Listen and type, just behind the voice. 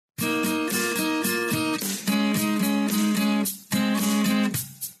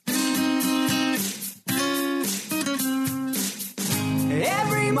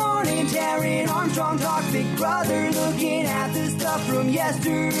Armstrong talks Big Brother, looking at the stuff from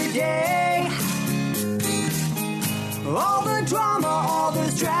yesterday. All the drama, all the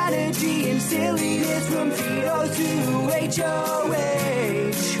strategy and silliness from Tito to HOH.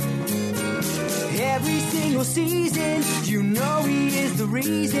 Every single season, you know he is the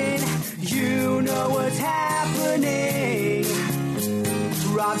reason. You know what's happening.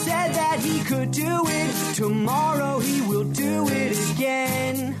 Rob said that he could do it. Tomorrow he will do it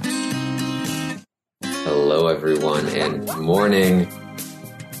again. Hello, everyone, and morning.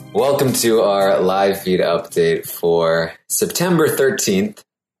 Welcome to our live feed update for September 13th.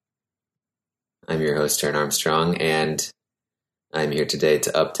 I'm your host, Turn Armstrong, and I'm here today to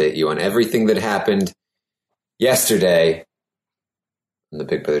update you on everything that happened yesterday on the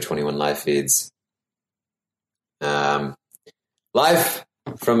Big Brother 21 live feeds. Live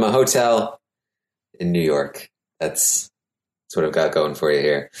from a hotel in New York. That's what I've got going for you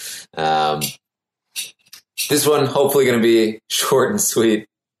here. This one hopefully going to be short and sweet.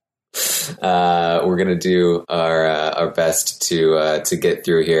 We're going to do our best to get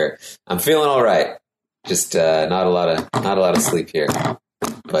through here. I'm feeling all right. Just not a lot of sleep here.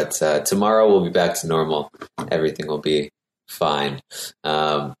 But tomorrow we'll be back to normal. Everything will be fine.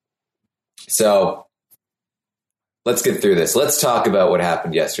 So let's get through this. Let's talk about what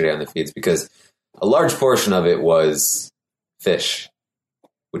happened yesterday on the feeds, because a large portion of it was fish,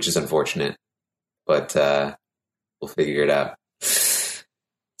 which is unfortunate, but we'll figure it out.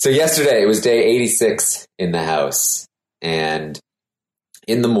 So yesterday, it was day 86 in the house, and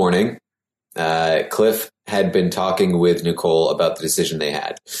in the morning, Cliff had been talking with Nicole about the decision they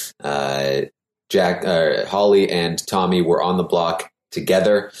had. Holly and Tommy were on the block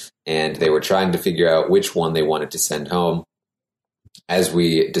together, and they were trying to figure out which one they wanted to send home. As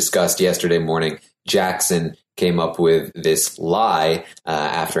we discussed yesterday morning, Jackson came up with this lie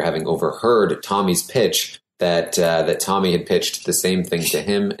after having overheard Tommy's pitch that Tommy had pitched the same thing to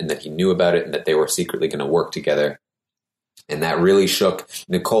him and that he knew about it and that they were secretly going to work together. And that really shook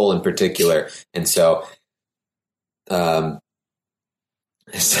Nicole in particular. And so Cliff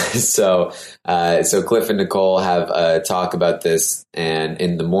and Nicole have a talk about this and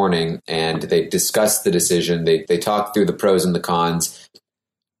in the morning, and they discuss the decision. They talk through the pros and the cons.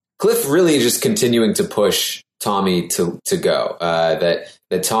 Cliff really just continuing to push Tommy to go,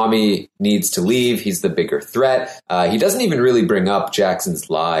 that Tommy needs to leave. He's the bigger threat. He doesn't even really bring up Jackson's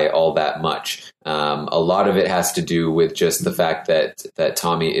lie all that much. A lot of it has to do with just the fact that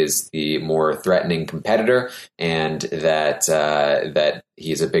Tommy is the more threatening competitor, and that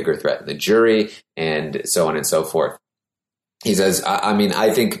he's a bigger threat in the jury, and so on and so forth. He says, I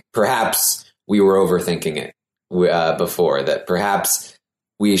think perhaps we were overthinking it before, that perhaps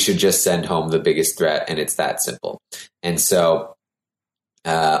we should just send home the biggest threat, and it's that simple. And so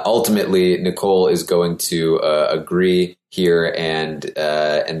ultimately, Nicole is going to agree here, and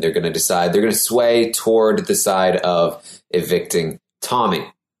they're going to decide. They're going to sway toward the side of evicting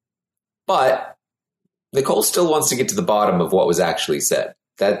Tommy. But Nicole still wants to get to the bottom of what was actually said.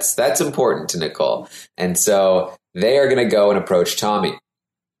 That's important to Nicole. And so they are going to go and approach Tommy.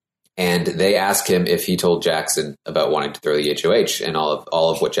 And they ask him if he told Jackson about wanting to throw the HOH and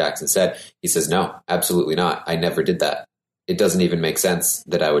all of what Jackson said. He says, no, absolutely not. I never did that. It doesn't even make sense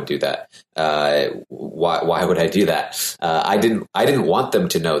that I would do that. Why would I do that? I didn't want them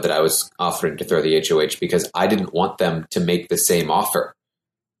to know that I was offering to throw the HOH because I didn't want them to make the same offer,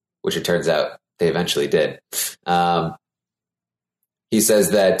 which it turns out they eventually did. He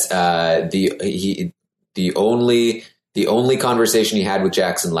says that the only conversation he had with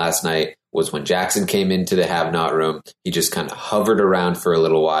Jackson last night was when Jackson came into the have-not room. He just kind of hovered around for a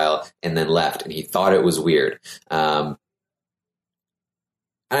little while and then left, and he thought it was weird. And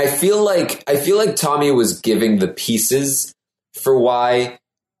I feel like Tommy was giving the pieces for what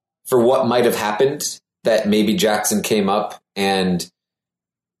might have happened, that maybe Jackson came up and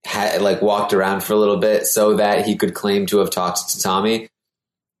had walked around for a little bit so that he could claim to have talked to Tommy.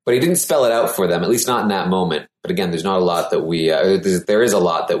 But he didn't spell it out for them, at least not in that moment. But again, there's not a lot that there is a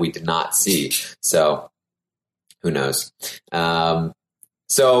lot that we did not see. So who knows?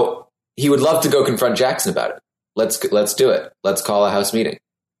 So he would love to go confront Jackson about it. Let's do it. Let's call a house meeting.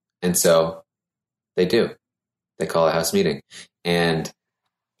 And so they do. They call a house meeting. And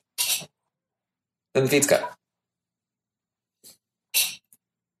then the feeds cut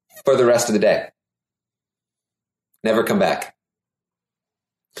for the rest of the day. Never come back.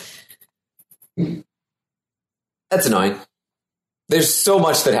 That's annoying. There's so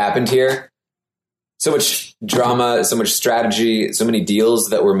much that happened here. So much drama, so much strategy, so many deals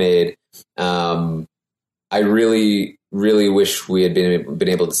that were made. I really really wish we had been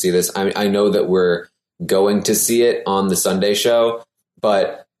able to see this. I know that we're going to see it on the Sunday show,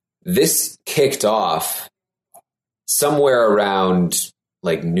 but this kicked off somewhere around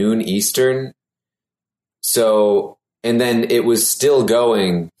like noon Eastern. So, and then it was still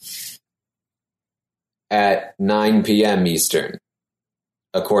going at 9 p.m. Eastern,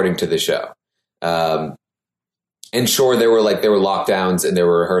 according to the show. And sure, there were lockdowns and there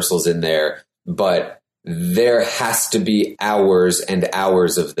were rehearsals in there, but there has to be hours and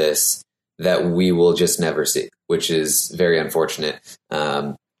hours of this that we will just never see, which is very unfortunate,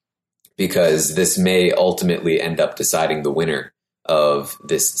 because this may ultimately end up deciding the winner of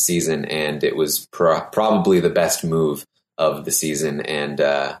this season. And it was probably the best move of the season,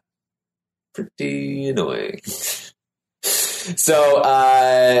 and pretty annoying. So,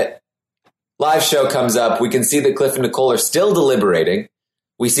 live show comes up. We can see that Cliff and Nicole are still deliberating.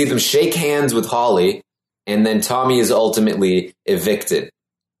 We see them shake hands with Holly, and then Tommy is ultimately evicted.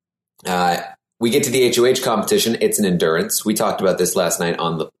 We get to the HOH competition. It's an endurance. We talked about this last night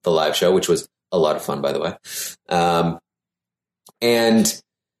on the live show, which was a lot of fun, by the way. And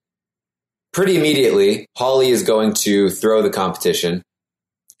pretty immediately, Holly is going to throw the competition.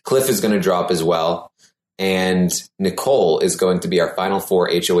 Cliff is going to drop as well. And Nicole is going to be our Final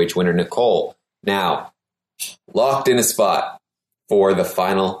Four HOH winner. Nicole, now, locked in a spot for the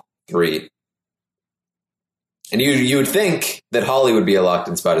final three. And you would think that Holly would be a locked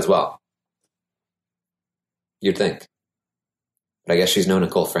in spot as well. You'd think. But I guess she's no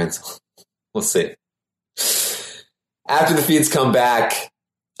Nicole Franzel. We'll see. After the feeds come back,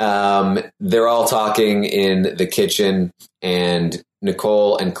 they're all talking in the kitchen, and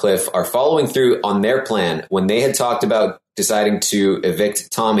Nicole and Cliff are following through on their plan. When they had talked about deciding to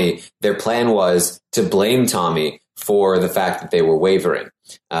evict Tommy, their plan was to blame Tommy for the fact that they were wavering.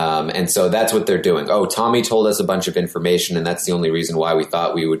 And so that's what they're doing. Oh, Tommy told us a bunch of information, and that's the only reason why we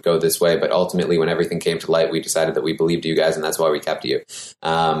thought we would go this way. But ultimately, when everything came to light, we decided that we believed you guys, and that's why we kept you.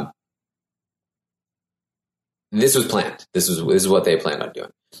 This was planned. This is what they planned on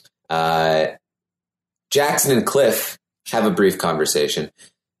doing. Jackson and Cliff have a brief conversation.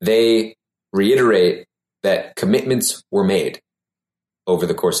 They reiterate that commitments were made over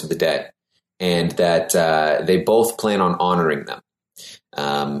the course of the day, and that they both plan on honoring them.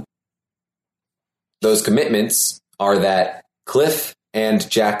 Those commitments are that Cliff and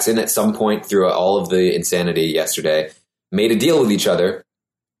Jackson, at some point through all of the insanity yesterday, made a deal with each other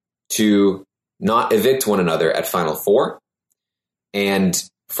to not evict one another at Final Four, and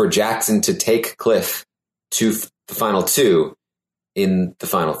for Jackson to take Cliff to the Final Two in the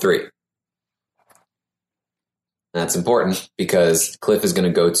Final Three. That's important because Cliff is going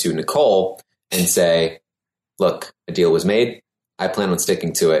to go to Nicole and say, look, a deal was made. I plan on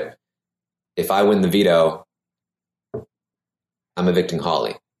sticking to it. If I win the veto, I'm evicting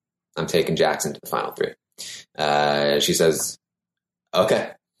Holly. I'm taking Jackson to the Final Three. She says,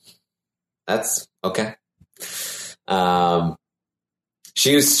 okay. That's okay.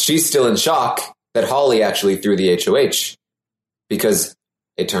 She's still in shock that Holly actually threw the HOH, because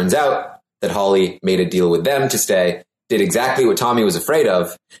it turns out that Holly made a deal with them to stay, did exactly what Tommy was afraid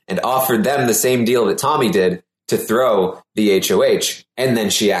of, and offered them the same deal that Tommy did to throw the HOH, and then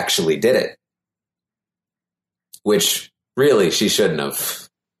she actually did it. Which, really, she shouldn't have.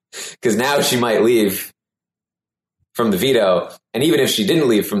 Because now she might leave from the veto, and even if she didn't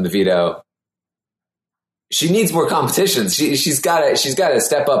leave from the veto, she needs more competitions. She's got to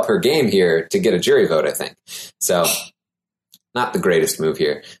step up her game here to get a jury vote, I think. So, not the greatest move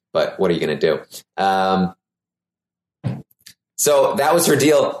here, but what are you going to do? So that was her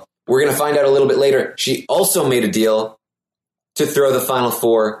deal. We're going to find out a little bit later. She also made a deal to throw the Final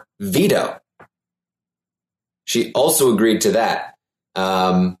Four veto. She also agreed to that.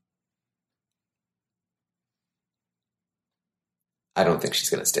 I don't think she's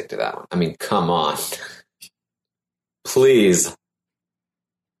going to stick to that one. I mean, come on. Please.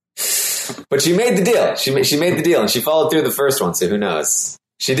 But she made the deal. She made the deal, and she followed through the first one, so who knows?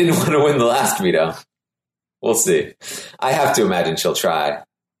 She didn't want to win the last veto. We'll see. I have to imagine she'll try.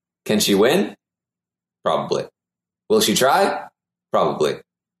 Can she win? Probably. Will she try? Probably.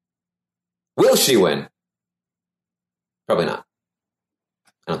 Will she win? Probably not.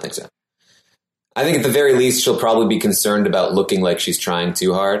 I don't think so. I think at the very least, she'll probably be concerned about looking like she's trying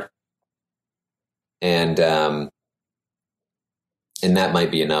too hard. And that might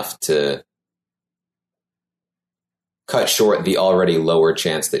be enough to cut short the already lower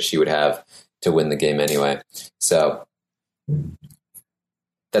chance that she would have to win the game anyway. So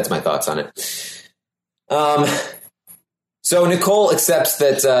that's my thoughts on it. So So Nicole accepts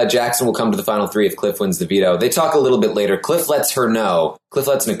that Jackson will come to the final three if Cliff wins the veto. They talk a little bit later. Cliff lets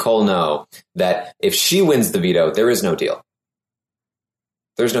Nicole know that if she wins the veto, there is no deal.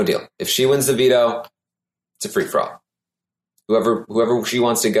 There's no deal. If she wins the veto, it's a free-for-all. Whoever she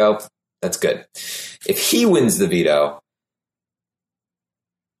wants to go, that's good. If he wins the veto,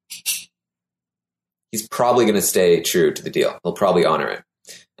 he's probably going to stay true to the deal. He'll probably honor it.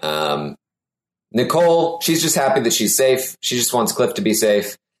 Nicole, she's just happy that she's safe. She just wants Cliff to be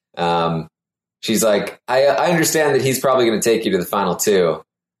safe. She's like, I understand that he's probably going to take you to the final two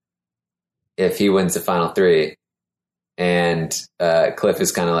if he wins the final three. And Cliff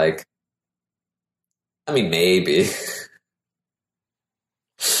is kind of like, I mean, maybe.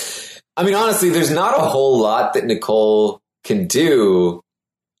 I mean, honestly, there's not a whole lot that Nicole can do.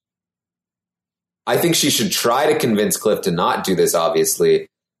 I think she should try to convince Cliff to not do this, obviously,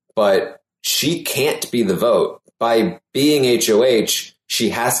 but she can't be the vote. By being HOH,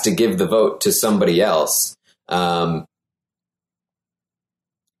 she has to give the vote to somebody else. And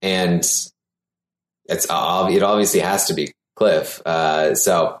it obviously has to be Cliff.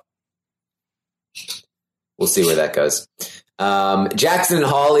 So we'll see where that goes. Jackson and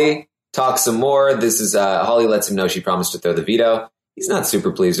Holly talk some more. This is Holly lets him know she promised to throw the veto. He's not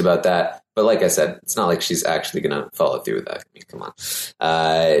super pleased about that. But like I said, it's not like she's actually going to follow through with that. I mean, come on.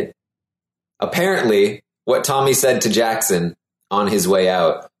 Apparently, what Tommy said to Jackson on his way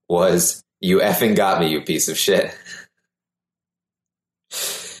out was, "You effing got me, you piece of shit."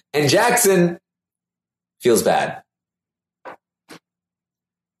 And Jackson feels bad.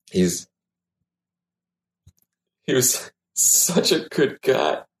 He was such a good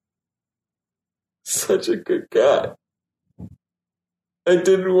guy. Such a good guy. I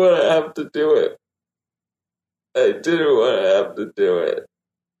didn't want to have to do it.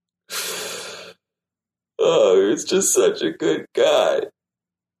 Oh, he was just such a good guy.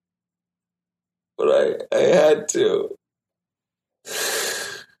 But I had to.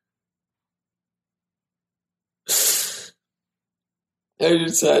 I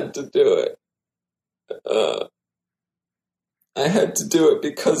just had to do it. I had to do it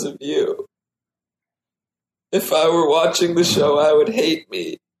because of you. If I were watching the show, I would hate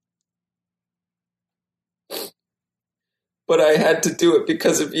me. But I had to do it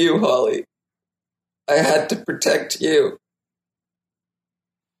because of you, Holly. I had to protect you.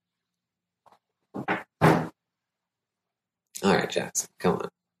 All right, Jackson, come on.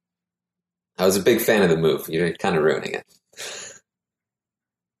 I was a big fan of the move. You're kind of ruining it.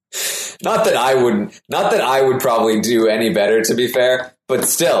 Not that I would probably do any better, to be fair, but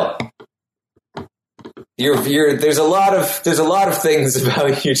still. There's a lot of things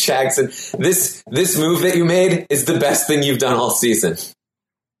about you, Jackson. This move that you made is the best thing you've done all season.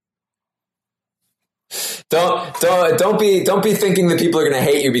 Don't be thinking that people are going to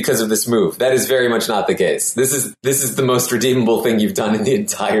hate you because of this move. That is very much not the case. This is the most redeemable thing you've done in the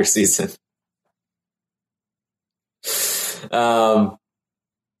entire season. So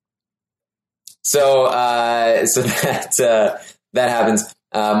that happens.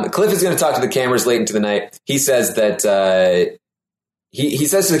 Cliff is going to talk to the cameras late into the night. He says that he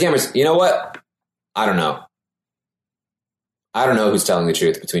says to the cameras, "You know what? I don't know. I don't know who's telling the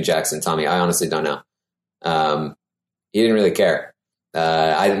truth between Jackson and Tommy. I honestly don't know." He didn't really care.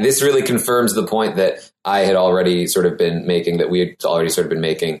 This really confirms the point that I had already sort of been making, that we had already sort of been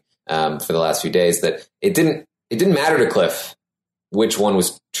making for the last few days, that it didn't matter to Cliff which one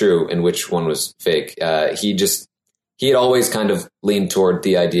was true and which one was fake. He had always kind of leaned toward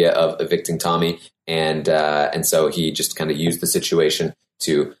the idea of evicting Tommy, and so he just kind of used the situation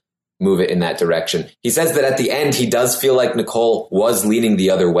to move it in that direction. He says that at the end, he does feel like Nicole was leaning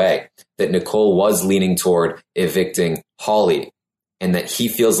the other way, that Nicole was leaning toward evicting Holly, and that he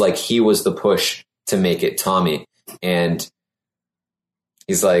feels like he was the push to make it Tommy. And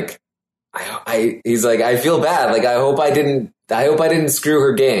he's like, I feel bad. Like, I hope I didn't screw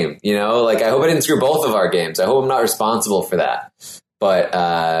her game, you know, like I hope I didn't screw both of our games. I hope I'm not responsible for that. But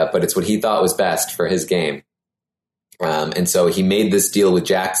it's what he thought was best for his game. And so he made this deal with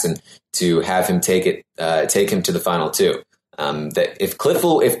Jackson to have him take him to the final two. That if Cliff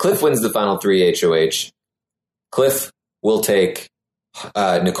wins the final three HOH, Cliff will take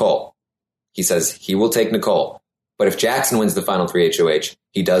Nicole. He says he will take Nicole. But if Jackson wins the final three HOH,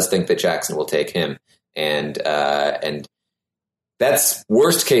 he does think that Jackson will take him. And that's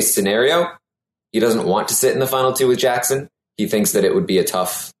worst case scenario. He doesn't want to sit in the final two with Jackson. He thinks that it would be a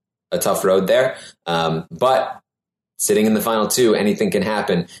tough road there. But sitting in the final two, anything can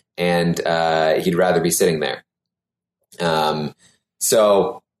happen, and he'd rather be sitting there.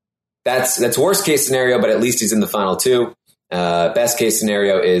 So that's worst case scenario, but at least he's in the final two. Best case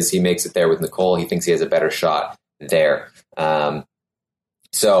scenario is he makes it there with Nicole. He thinks he has a better shot there.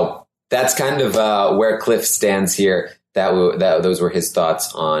 So that's kind of where Cliff stands here. Those were his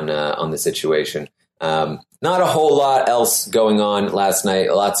thoughts on the situation. Not a whole lot else going on last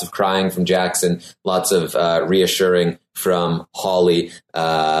night. Lots of crying from Jackson. Lots of reassuring from Holly.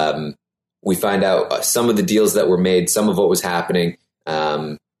 We find out some of the deals that were made, some of what was happening.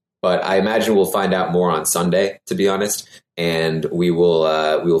 But I imagine we'll find out more on Sunday, to be honest, and we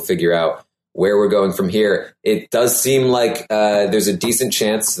will figure out where we're going from here. It does seem like there's a decent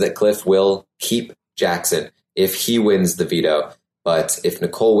chance that Cliff will keep Jackson if he wins the veto. But if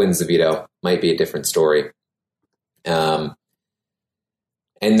Nicole wins the veto, might be a different story. And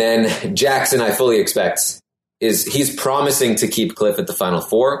then Jackson, I fully expect, he's promising to keep Cliff at the Final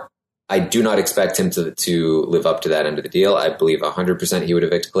Four. I do not expect him to live up to that end of the deal. I believe 100% he would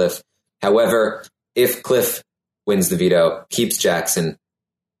evict Cliff. However, if Cliff wins the veto, keeps Jackson,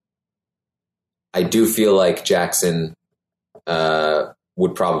 I do feel like Jackson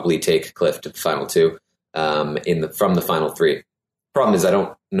would probably take Cliff to the Final Two from the Final Three. Problem is, I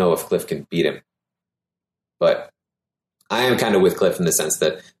don't know if Cliff can beat him. But I am kind of with Cliff in the sense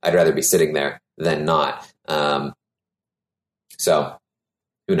that I'd rather be sitting there than not. So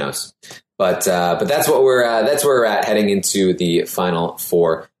who knows? But that's what that's where we're at heading into the Final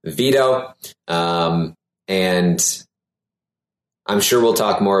Four veto. And I'm sure we'll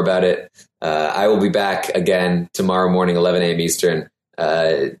talk more about it. I will be back again tomorrow morning, 11 a.m. Eastern.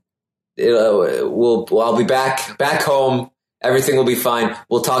 I'll be back home. Everything will be fine.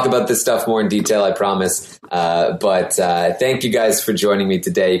 We'll talk about this stuff more in detail, I promise. But thank you guys for joining me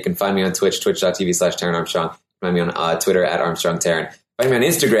today. You can find me on Twitch, twitch.tv/Taran Armstrong. Find me on Twitter at Armstrong Taran. Find me on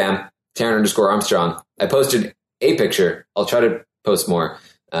Instagram, Taran_Armstrong. I posted a picture. I'll try to post more.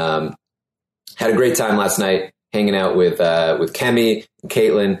 Had a great time last night hanging out with Kemi, and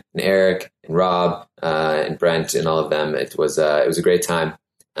Caitlin, and Eric, and Rob, and Brent, and all of them. It was a great time.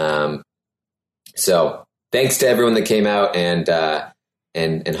 So thanks to everyone that came out and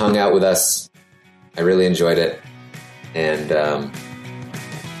hung out with us. I really enjoyed it. And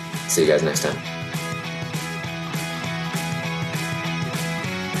see you guys next time.